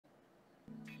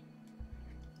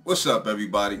What's up,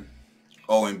 everybody?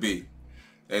 O and B.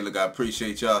 Hey, look, I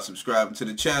appreciate y'all subscribing to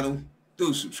the channel.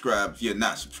 Do subscribe if you're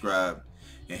not subscribed.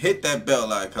 And hit that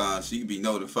bell icon so you can be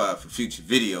notified for future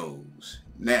videos.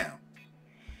 Now,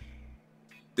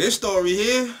 this story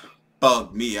here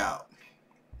bugged me out.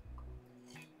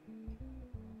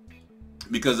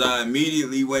 Because I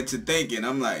immediately went to thinking,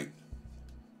 I'm like,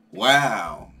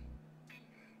 wow.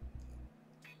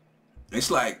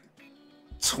 It's like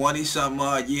 20 some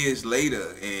odd years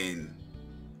later and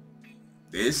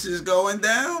this is going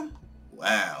down?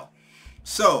 Wow.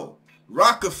 So,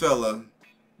 Roc-A-Fella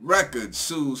Records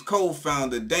sues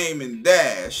co-founder Damon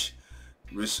Dash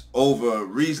over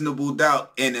reasonable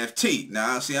doubt NFT.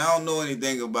 Now, see, I don't know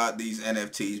anything about these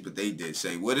NFTs, but they did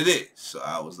say what it is. So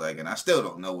I was like, and I still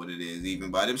don't know what it is,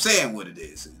 even by them saying what it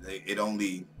is. I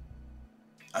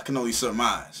can only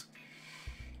surmise.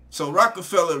 So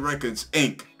Roc-A-Fella Records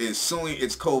Inc. is suing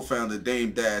its co-founder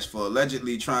Dame Dash for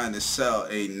allegedly trying to sell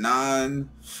a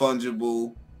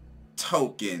non-fungible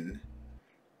token,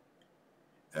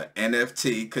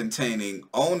 NFT, containing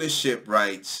ownership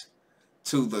rights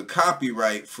to the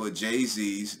copyright for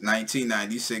Jay-Z's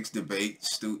 1996 debate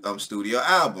studio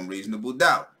album, Reasonable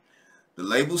Doubt. The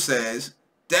label says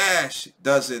Dash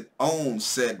doesn't own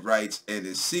said rights and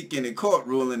is seeking a court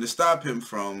ruling to stop him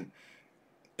from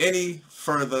any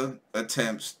further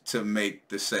attempts to make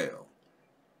the sale.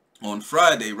 On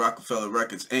Friday, Roc-A-Fella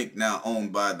Records Inc., now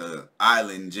owned by the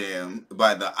Island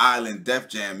Def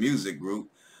Jam Music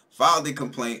Group, filed a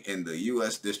complaint in the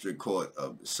U.S. District Court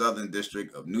of the Southern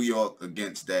District of New York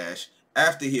against Dash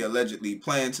after he allegedly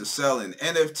planned to sell an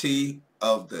NFT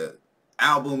of the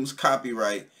album's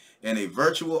copyright in a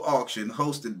virtual auction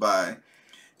hosted by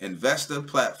investor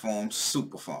platform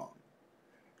Superfarm.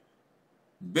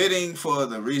 Bidding for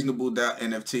the Reasonable Doubt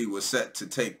NFT was set to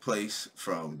take place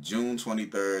from June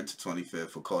 23rd to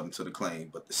 25th, according to the claim,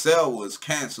 but the sale was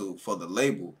canceled for the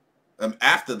label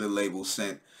after the label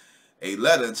sent a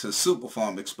letter to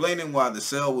Superfarm explaining why the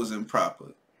sale was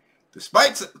improper.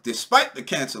 Despite the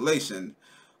cancellation,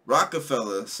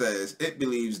 Roc-A-Fella says it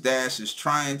believes Dash is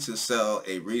trying to sell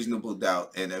a Reasonable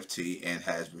Doubt NFT and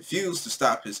has refused to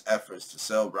stop his efforts to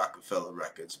sell Roc-A-Fella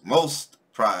Records' most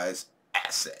prized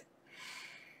asset.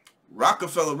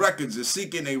 Roc-A-Fella Records is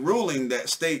seeking a ruling that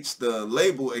states the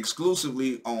label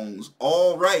exclusively owns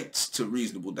all rights to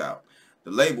Reasonable Doubt.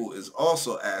 The label is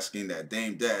also asking that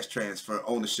Dame Dash transfer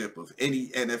ownership of any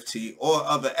NFT or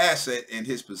other asset in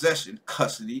his possession,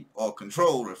 custody, or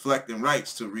control reflecting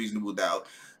rights to Reasonable Doubt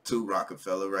to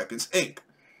Roc-A-Fella Records, Inc.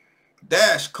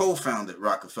 Dash co-founded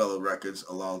Roc-A-Fella Records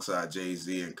alongside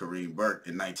Jay-Z and Kareem Burke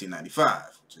in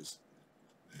 1995, which is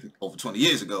over 20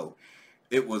 years ago.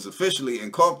 It was officially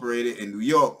incorporated in New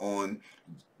York on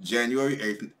January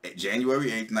 8th,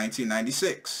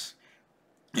 1996.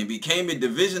 It became a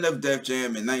division of Def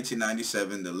Jam in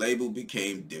 1997. The label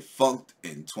became defunct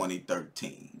in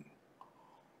 2013.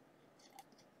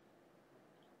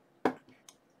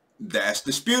 Dash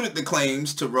disputed the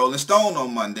claims to Rolling Stone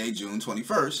on Monday, June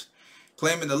 21st,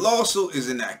 claiming the lawsuit is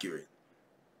inaccurate.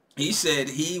 He said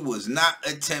he was not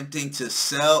attempting to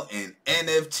sell an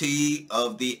NFT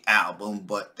of the album,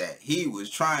 but that he was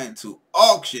trying to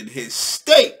auction his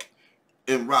stake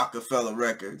in Roc-A-Fella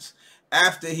Records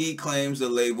after he claims the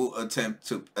label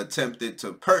attempted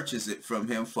to purchase it from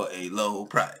him for a low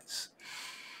price.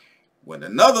 When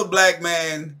another black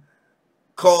man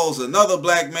calls another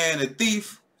black man a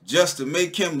thief just to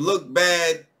make him look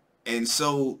bad and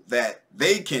so that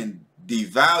they can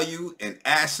devalue an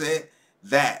asset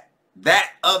that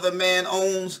other man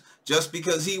owns just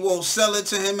because he won't sell it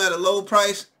to him at a low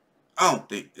price, I don't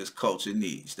think this culture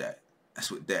needs that.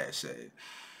 That's what Dad said.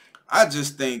 I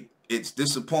just think it's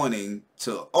disappointing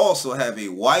to also have a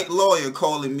white lawyer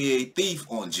calling me a thief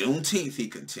on Juneteenth, he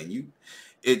continued.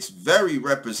 It's very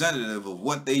representative of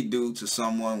what they do to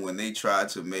someone when they try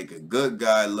to make a good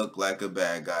guy look like a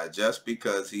bad guy just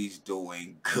because he's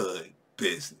doing good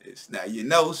business. Now, you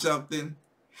know something?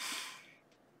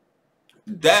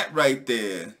 That right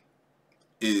there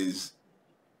is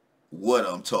what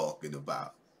I'm talking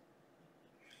about.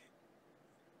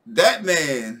 That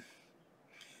man,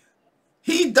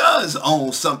 he does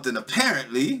own something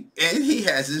apparently, and he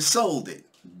hasn't sold it.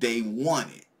 They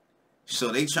want it. So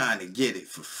they trying to get it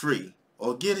for free.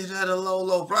 Or get it at a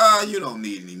low price. You don't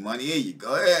need any money. Here you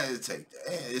go. Yeah, take that.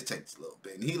 Yeah, just take this little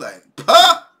bit. And he like,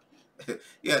 huh?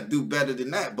 You gotta do better than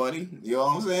that, buddy. You know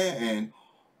what I'm saying? And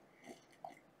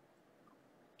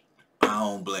I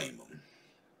don't blame him.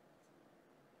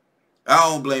 I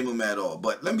don't blame him at all.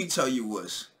 But let me tell you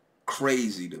what's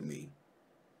crazy to me.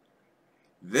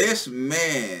 This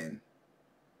man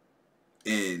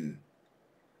in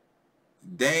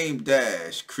Dame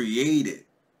Dash created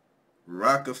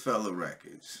Roc-A-Fella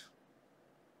Records.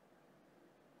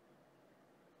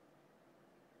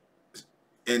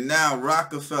 And now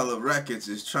Roc-A-Fella Records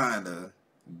is trying to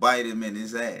bite him in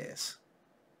his ass.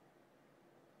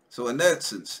 So in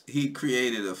essence, he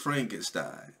created a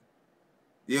Frankenstein.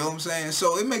 You know what I'm saying?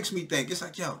 So it makes me think, it's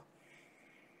like, yo,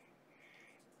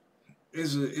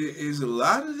 is a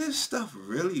lot of this stuff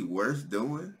really worth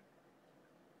doing?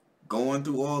 Going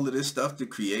through all of this stuff to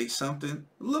create something?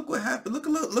 Look what happened.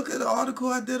 Look at the article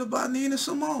I did about Nina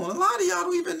Simone. A lot of y'all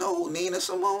don't even know who Nina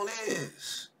Simone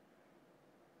is.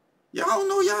 Y'all don't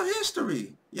know y'all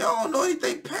history. Y'all don't know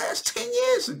anything past 10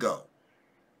 years ago.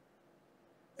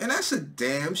 And that's a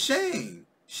damn shame.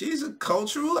 She's a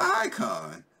cultural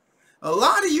icon. A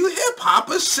lot of you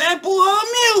hip-hoppers sample her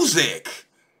music.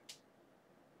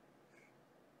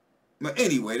 But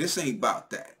anyway, this ain't about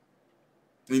that.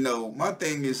 You know, my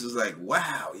thing is like,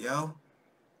 wow, yo.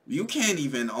 You can't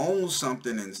even own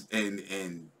something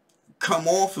and come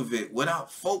off of it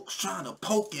without folks trying to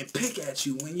poke and pick at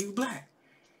you when you black.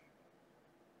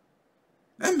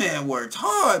 That man worked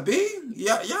hard, B.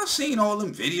 Y'all seen all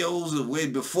them videos of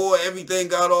when before everything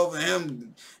got over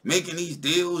him making these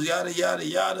deals, yada, yada,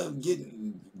 yada,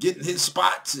 getting his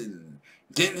spots and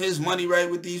getting his money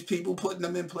right with these people, putting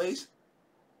them in place.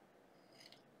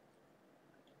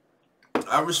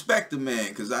 I respect the man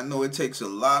because I know it takes a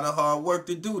lot of hard work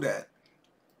to do that.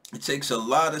 It takes a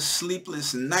lot of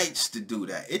sleepless nights to do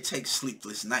that. It takes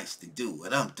sleepless nights to do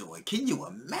what I'm doing. Can you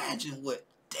imagine what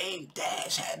Dame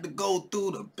Dash had to go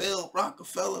through to build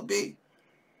Roc-A-Fella, B?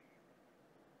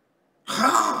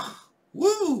 Ha!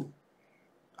 Woo!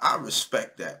 I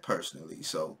respect that personally.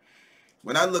 So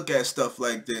when I look at stuff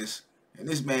like this, and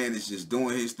this man is just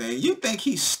doing his thing, you think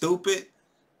he's stupid?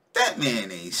 That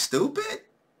man ain't stupid.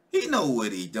 He know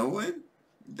what he doing.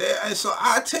 And so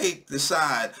I take the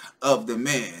side of the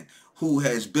man who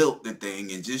has built the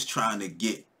thing and just trying to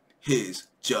get his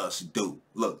just due.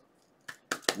 Look,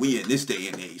 we in this day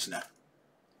and age now.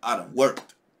 I done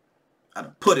worked. I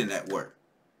done put in that work.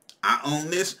 I own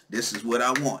this. This is what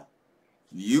I want.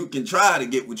 You can try to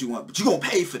get what you want, but you're going to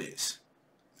pay for this.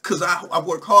 Because I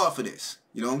work hard for this.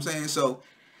 You know what I'm saying? So,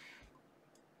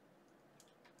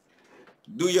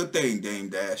 do your thing, Dame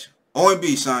Dash.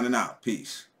 OMB signing out.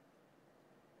 Peace.